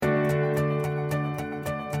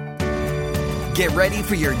Get ready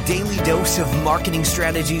for your daily dose of marketing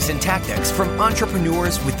strategies and tactics from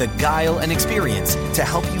entrepreneurs with the guile and experience to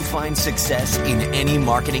help you find success in any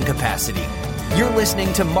marketing capacity. You're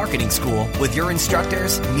listening to Marketing School with your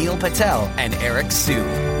instructors, Neil Patel and Eric Siu.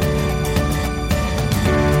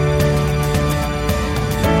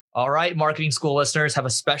 All right, Marketing School listeners, have a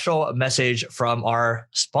special message from our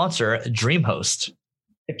sponsor, DreamHost.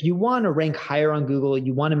 If you want to rank higher on Google,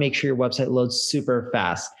 you want to make sure your website loads super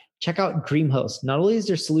fast. Check out DreamHost. Not only is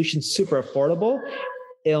their solution super affordable,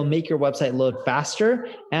 it'll make your website load faster,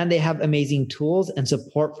 and they have amazing tools and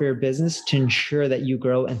support for your business to ensure that you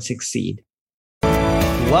grow and succeed.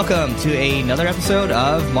 Welcome to another episode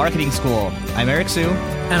of Marketing School. I'm Eric Siu.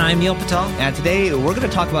 And I'm Neil Patel. And today we're going to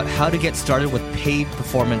talk about how to get started with paid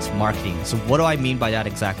performance marketing. So what do I mean by that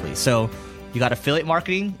exactly? So you got affiliate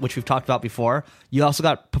marketing, which we've talked about before. You also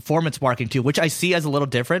got performance marketing too, which I see as a little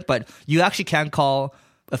different, but you actually can call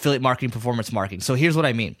affiliate marketing performance marketing. So here's what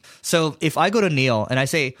I mean. So if I go to Neil and I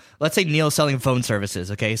say, let's say Neil's selling phone services,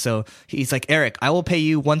 okay? So he's like, Eric, I will pay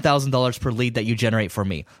you $1,000 per lead that you generate for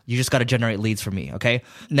me. You just got to generate leads for me, okay?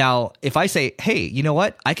 Now, if I say, hey, you know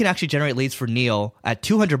what? I can actually generate leads for Neil at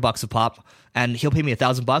 $200 a pop, and he'll pay me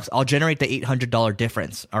 $1,000, I'll generate the $800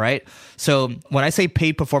 difference, all right? So when I say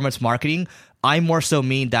paid performance marketing, I more so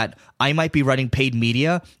mean that I might be running paid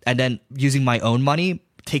media and then using my own money,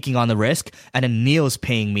 taking on the risk, and then Neil's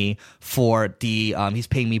paying me for the he's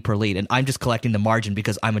paying me per lead, and I'm just collecting the margin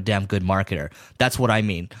because I'm a damn good marketer. That's what I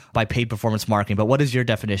mean by paid performance marketing. But what is your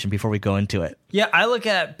definition before we go into it? Yeah, I look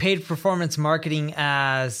at paid performance marketing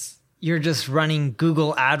as you're just running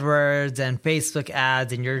Google AdWords and Facebook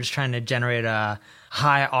ads, and you're just trying to generate a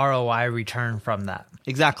high ROI return from that.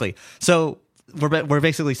 Exactly. So we're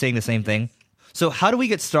basically saying the same thing. So how do we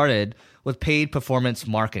get started with paid performance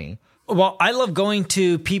marketing? Well, I love going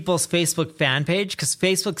to people's Facebook fan page because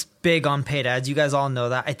Facebook's big on paid ads. You guys all know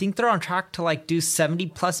that. I think they're on track to do 70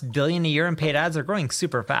 plus billion a year in paid ads. They're growing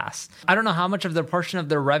super fast. I don't know how much of their portion of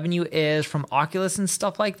their revenue is from Oculus and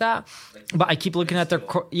stuff like that, but I keep looking at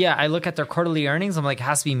I look at their quarterly earnings. I'm like, it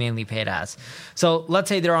has to be mainly paid ads. So let's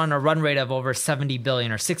say they're on a run rate of over 70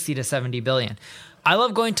 billion or 60 to 70 billion. I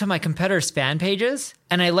love going to my competitors' fan pages,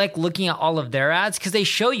 and I like looking at all of their ads because they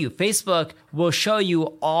show you, Facebook will show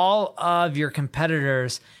you all of your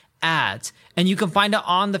competitors' ads. And you can find it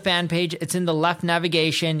on the fan page. It's in the left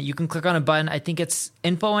navigation. You can click on a button. I think it's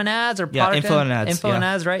info and ads or product info and ads. Info and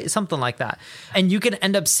ads, right? Something like that. And you can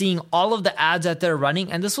end up seeing all of the ads that they're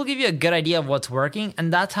running. And this will give you a good idea of what's working.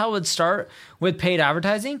 And that's how it would start with paid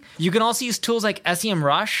advertising. You can also use tools like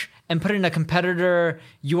SEMrush and put in a competitor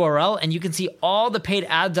URL, and you can see all the paid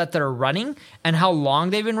ads that they're running and how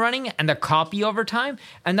long they've been running and the copy over time.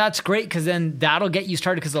 And that's great because then that'll get you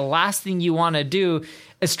started, because the last thing you want to do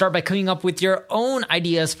is start by coming up with your own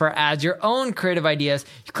ideas for ads, your own creative ideas.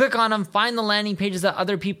 You click on them, find the landing pages that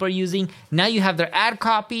other people are using. Now you have their ad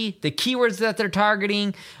copy, the keywords that they're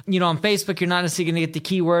targeting. On Facebook, you're not necessarily going to get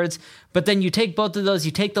the keywords, but then you take both of those,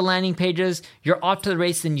 you take the landing pages, you're off to the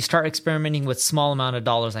race, and you start experimenting with small amount of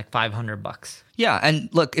dollars, like $500. Yeah, and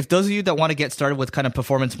look, if those of you that want to get started with kind of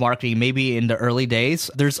performance marketing, maybe in the early days,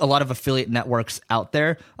 there's a lot of affiliate networks out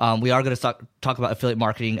there. We are going to talk about affiliate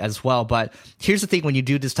marketing as well, but here's the thing: when you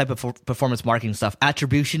do this type of performance marketing stuff,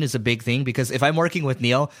 attribution is a big thing, because if I'm working with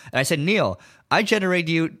Neil and I said, Neil, I generated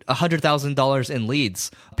you $100,000 in leads,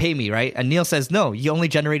 pay me, right? And Neil says, no, you only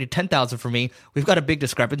generated 10,000 for me. We've got a big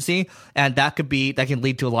discrepancy, and that can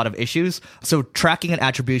lead to a lot of issues. So tracking and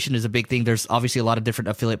attribution is a big thing. There's obviously a lot of different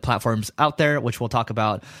affiliate platforms out there, which we'll talk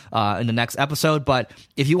about in the next episode. But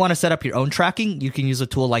if you want to set up your own tracking, you can use a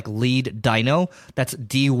tool like Lead Dyno. That's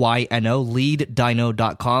DYNO,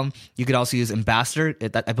 leaddyno.com. You could also use Ambassador.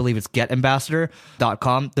 I believe it's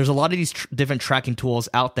getambassador.com. There's a lot of these different tracking tools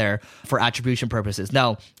out there for attribution purposes.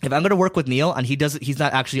 Now, if I'm going to work with Neil and he's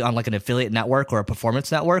not actually on like an affiliate network or a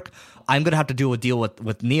performance network, I'm going to have to do a deal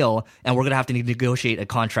with Neil, and we're going to have to negotiate a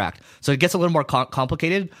contract. So it gets a little more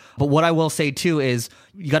complicated. But what I will say too is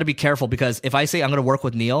you got to be careful, because if I say I'm going to work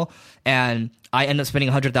with Neil and I end up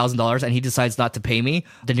spending $100,000 and he decides not to pay me,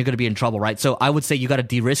 then you're going to be in trouble, right? So I would say you got to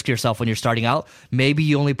de-risk yourself when you're starting out. Maybe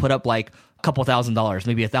you only put up like couple $1,000,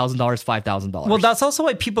 maybe $1,000, $5,000. Well, that's also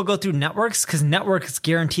why people go through networks, because networks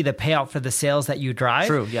guarantee the payout for the sales that you drive.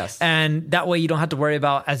 True, yes. And that way you don't have to worry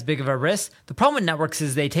about as big of a risk. The problem with networks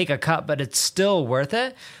is they take a cut, but it's still worth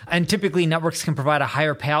it. And typically networks can provide a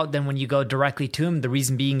higher payout than when you go directly to them. The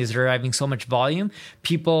reason being is they're driving so much volume.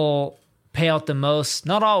 People pay out the most,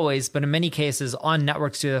 not always, but in many cases on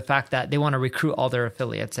networks due to the fact that they want to recruit all their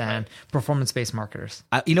affiliates and performance-based marketers.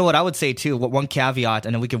 You know what I would say too, one caveat,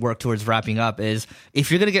 and then we can work towards wrapping up, is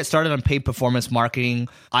if you're going to get started on paid performance marketing,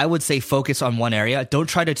 I would say focus on one area. Don't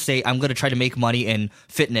try to say, I'm going to try to make money in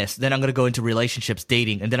fitness, then I'm going to go into relationships,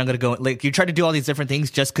 dating, and then I'm going to go, like, you try to do all these different things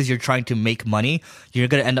just because you're trying to make money, you're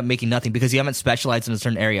going to end up making nothing because you haven't specialized in a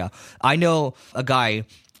certain area. I know a guy,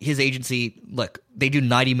 his agency, look, they do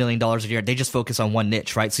 $90 million a year. They just focus on one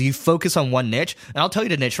niche, right? So you focus on one niche, and I'll tell you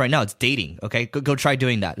the niche right now, it's dating, okay? Go try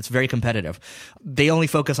doing that. It's very competitive. They only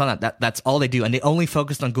focus on that. That's all they do. And they only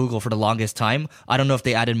focused on Google for the longest time. I don't know if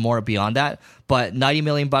they added more beyond that, but $90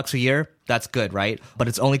 million a year, that's good, right? But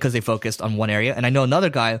it's only because they focused on one area. And I know another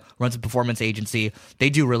guy runs a performance agency. They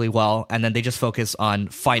do really well, and then they just focus on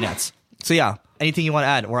finance. So yeah, anything you want to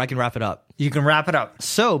add, or I can wrap it up? You can wrap it up.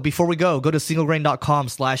 So before we go to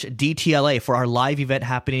singlegrain.com/DTLA for our live event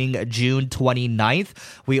happening June 29th.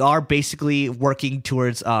 We are basically working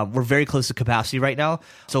towards, we're very close to capacity right now.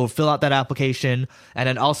 So fill out that application. And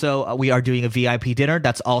then also we are doing a VIP dinner.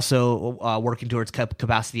 That's also working towards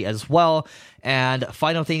capacity as well. And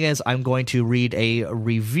final thing is I'm going to read a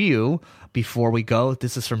review before we go.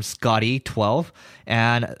 This is from Scotty12.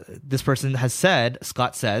 And this person has said,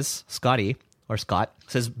 Scott says, Scott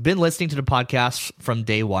says, been listening to the podcast from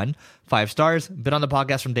day one, 5 stars, been on the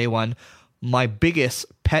podcast from day one. My biggest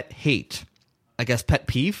pet hate, I guess pet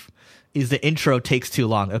peeve, is the intro takes too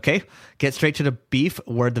long, okay? Get straight to the beef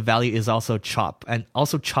where the value is also chop, and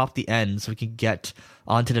also chop the end so we can get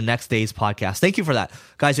on to the next day's podcast. Thank you for that.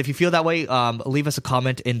 Guys, if you feel that way, leave us a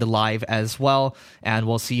comment in the live as well, and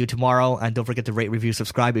we'll see you tomorrow. And don't forget to rate, review,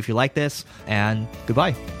 subscribe if you like this, and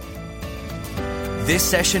goodbye. This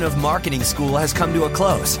session of Marketing School has come to a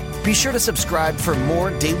close. Be sure to subscribe for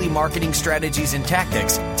more daily marketing strategies and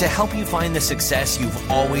tactics to help you find the success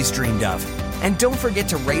you've always dreamed of. And don't forget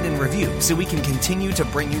to rate and review so we can continue to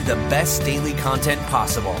bring you the best daily content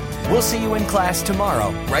possible. We'll see you in class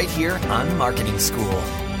tomorrow, right here on Marketing School.